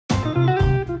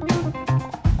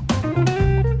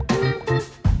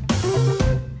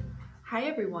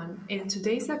everyone, in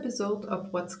today's episode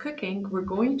of What's Cooking, we're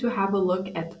going to have a look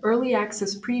at early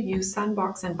access preview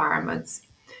sandbox environments.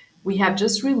 We have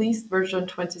just released version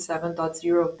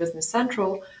 27.0 of Business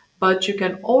Central, but you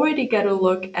can already get a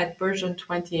look at version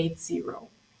 28.0.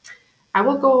 I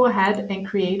will go ahead and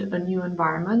create a new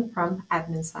environment from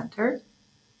Admin Center.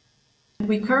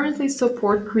 We currently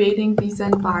support creating these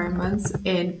environments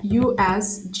in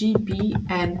US, GB,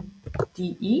 and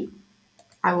DE.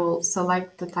 I will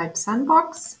select the type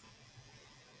sandbox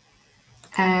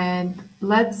and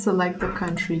let's select the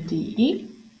country DE.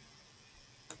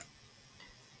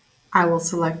 I will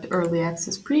select early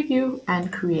access preview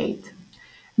and create.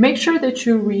 Make sure that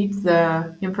you read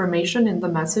the information in the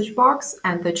message box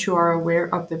and that you are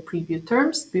aware of the preview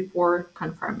terms before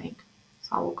confirming.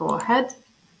 So I will go ahead.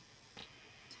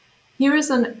 Here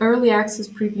is an early access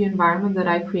preview environment that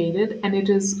I created and it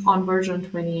is on version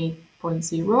 28.0.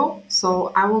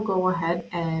 So I will go ahead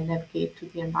and navigate to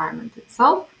the environment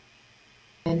itself.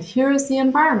 And here is the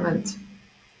environment.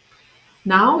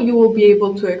 Now you will be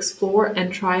able to explore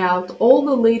and try out all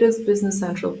the latest Business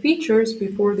Central features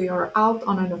before they are out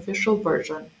on an official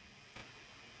version.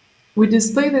 We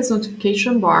display this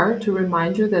notification bar to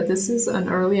remind you that this is an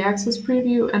early access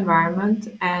preview environment,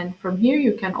 and from here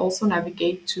you can also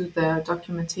navigate to the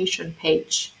documentation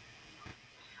page.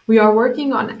 We are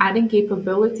working on adding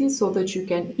capabilities so that you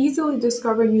can easily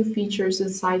discover new features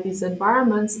inside these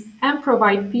environments and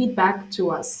provide feedback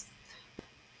to us.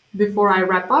 Before I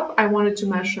wrap up, I wanted to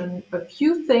mention a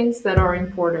few things that are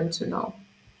important to know.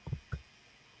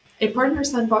 A Partner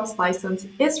Sandbox license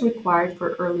is required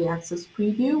for early access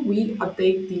preview. We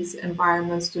update these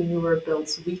environments to newer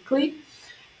builds weekly,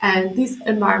 and these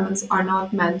environments are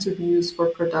not meant to be used for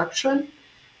production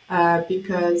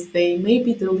because they may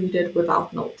be deleted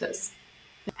without notice.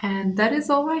 And that is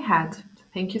all I had.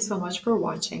 Thank you so much for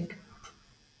watching.